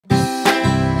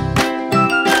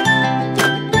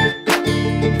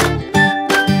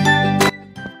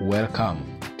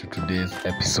welcome to today's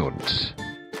episode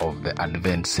of the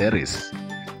Advent series.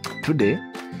 Today,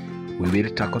 we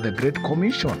will tackle the Great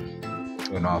Commission.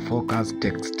 And our focus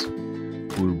text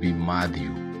will be Matthew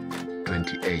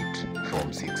 28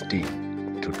 from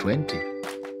 16 to 20.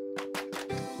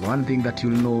 One thing that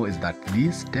you'll know is that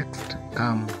this text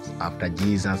comes after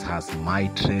Jesus has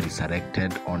mightily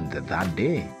resurrected on the third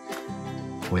day,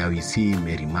 where we see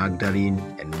Mary Magdalene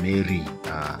and Mary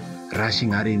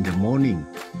rushing early in the morning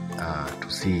to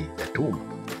see the tomb.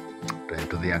 And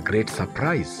to their great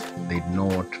surprise, they did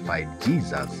not find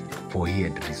Jesus, for he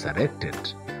had resurrected,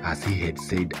 as he had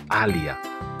said earlier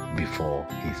before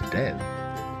his death.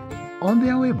 On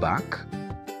their way back,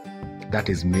 that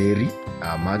is Mary,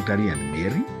 Magdalene and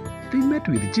Mary, they met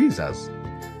with Jesus,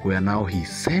 where now he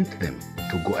sent them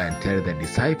to go and tell the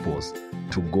disciples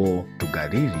to go to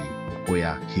Galilee,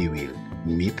 where he will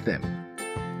meet them.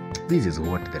 This is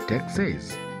what the text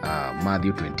says,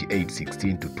 Matthew 28,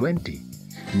 16 to 20.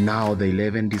 Now the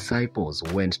 11 disciples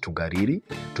went to Galilee,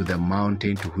 to the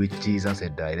mountain to which Jesus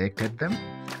had directed them.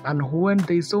 And when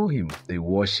they saw him, they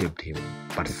worshipped him,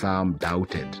 but some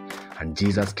doubted. And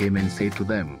Jesus came and said to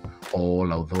them,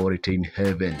 "All authority in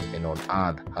heaven and on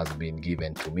earth has been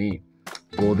given to me.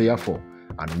 Go therefore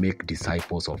and make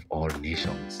disciples of all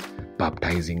nations,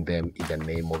 baptizing them in the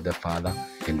name of the Father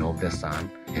and of the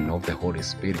Son and of the Holy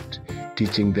Spirit,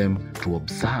 teaching them to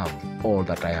observe all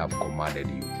that I have commanded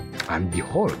you. And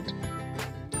behold,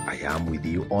 I am with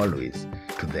you always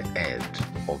to the end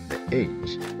of the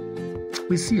age."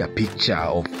 We see a picture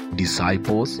of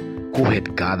disciples who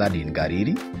had gathered in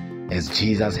Galilee as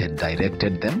Jesus had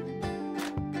directed them.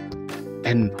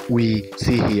 And we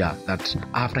see here that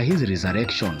after his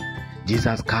resurrection,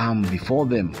 Jesus came before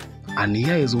them, and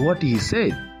here is what he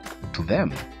said to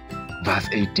them. Verse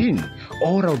 18,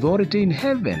 "All authority in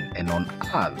heaven and on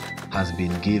earth has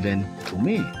been given to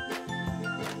me."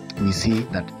 We see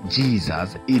that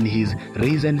Jesus, in his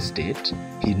risen state,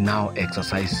 he now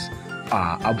exercises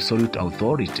absolute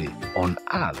authority on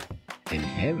earth and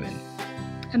heaven.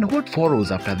 And what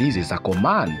follows after this is a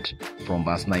command from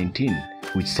verse 19,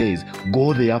 which says,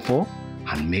 "Go therefore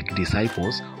and make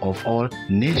disciples of all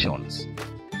nations."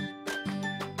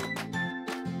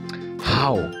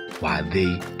 How were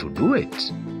they to do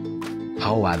it?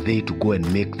 How were they to go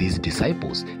and make these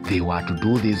disciples? They were to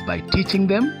do this by teaching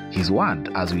them his word,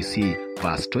 as we see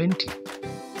verse 20.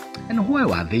 And why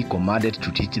were they commanded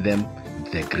to teach them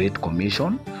the Great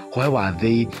Commission? Why were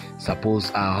they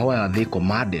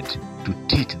commanded to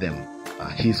teach them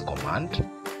his command?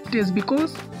 It is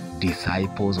because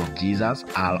disciples of Jesus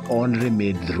are only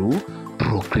made through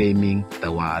proclaiming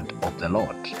the word of the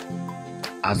Lord.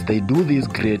 As they do this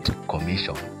Great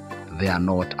Commission, they are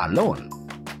not alone.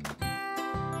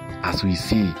 As we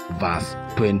see verse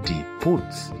 20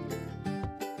 puts.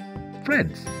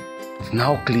 Friends, it's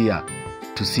now clear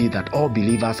to see that all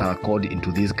believers are called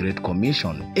into this Great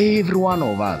Commission. Every one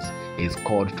of us is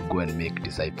called to go and make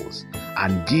disciples.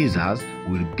 And Jesus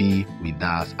will be with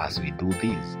us as we do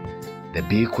this. The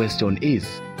big question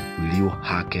is, will you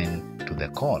hearken to the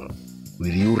call?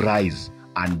 Will you rise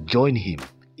and join him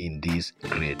in this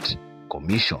Great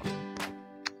Commission?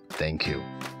 Thank you.